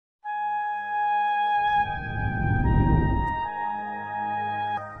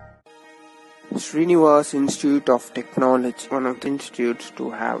Srinivas Institute of Technology, one of the institutes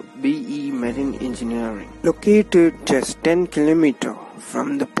to have BE Marine Engineering. Located just 10 km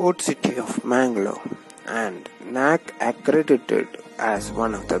from the port city of Mangaluru and NAC accredited as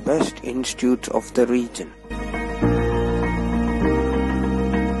one of the best institutes of the region.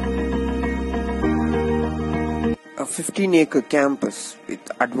 A 15-acre campus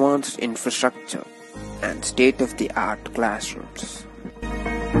with advanced infrastructure and state-of-the-art classrooms.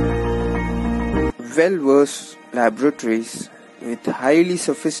 Well-versed laboratories with highly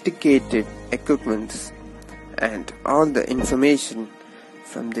sophisticated equipments and all the information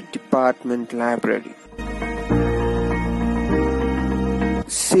from the department library.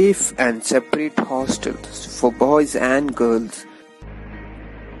 Safe and separate hostels for boys and girls.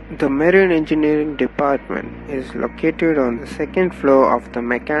 The Marine Engineering Department is located on the second floor of the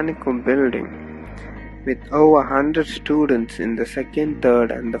mechanical building with over 100 students in the second,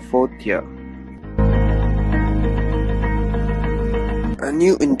 third and the fourth year. A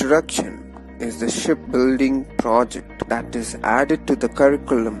new introduction is the shipbuilding project that is added to the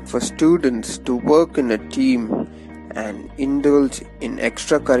curriculum for students to work in a team and indulge in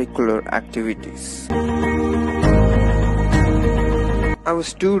extracurricular activities. Our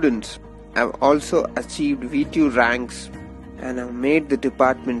students have also achieved V2 ranks and have made the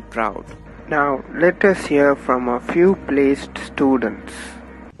department proud. Now let us hear from a few placed students.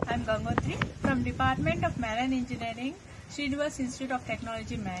 I am Gangotri from Department of Marine Engineering, Srinivas Institute of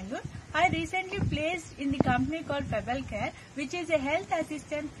Technology, Mangaluru. I recently placed in the company called Pebble Care, which is a health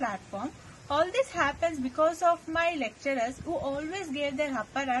assistant platform. All this happens because of my lecturers who always gave their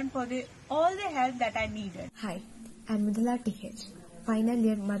upper hand for all the help that I needed. Hi, I am Mudala TH, final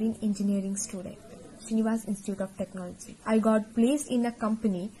year Marine Engineering student, Srinivas Institute of Technology. I got placed in a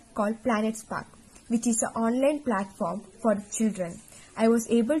company called Planet Spark, which is an online platform for children. I was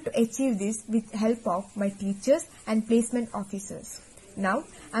able to achieve this with help of my teachers and placement officers. Now,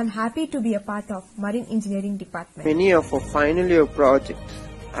 I am happy to be a part of Marine Engineering Department. Many of our final year projects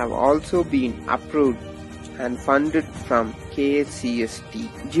have also been approved and funded from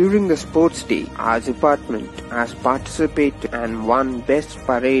KSCST. During the sports day, our department has participated and won Best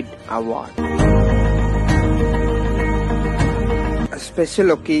Parade Award. A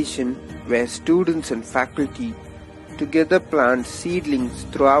special occasion where students and faculty together plant seedlings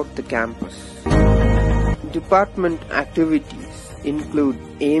throughout the campus. Department activities include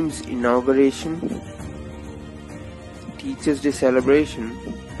AIMS inauguration, Teachers' Day celebration,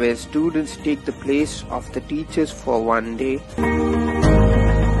 where students take the place of the teachers for one day,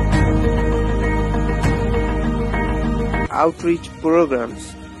 outreach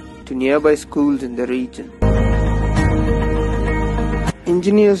programs to nearby schools in the region.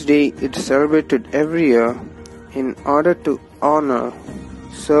 Engineers' Day is celebrated every year in order to honor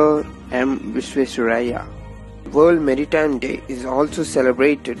Sir M. Visvesvaraya. World Maritime Day is also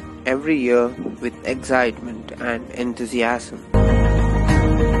celebrated every year with excitement and enthusiasm.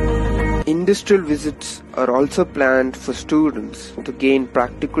 Industrial visits are also planned for students to gain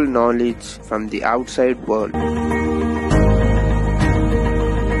practical knowledge from the outside world.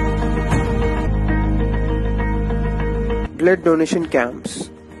 Blood donation camps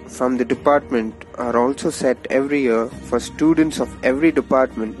from the department are also set every year for students of every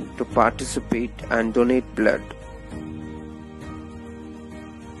department to participate and donate blood.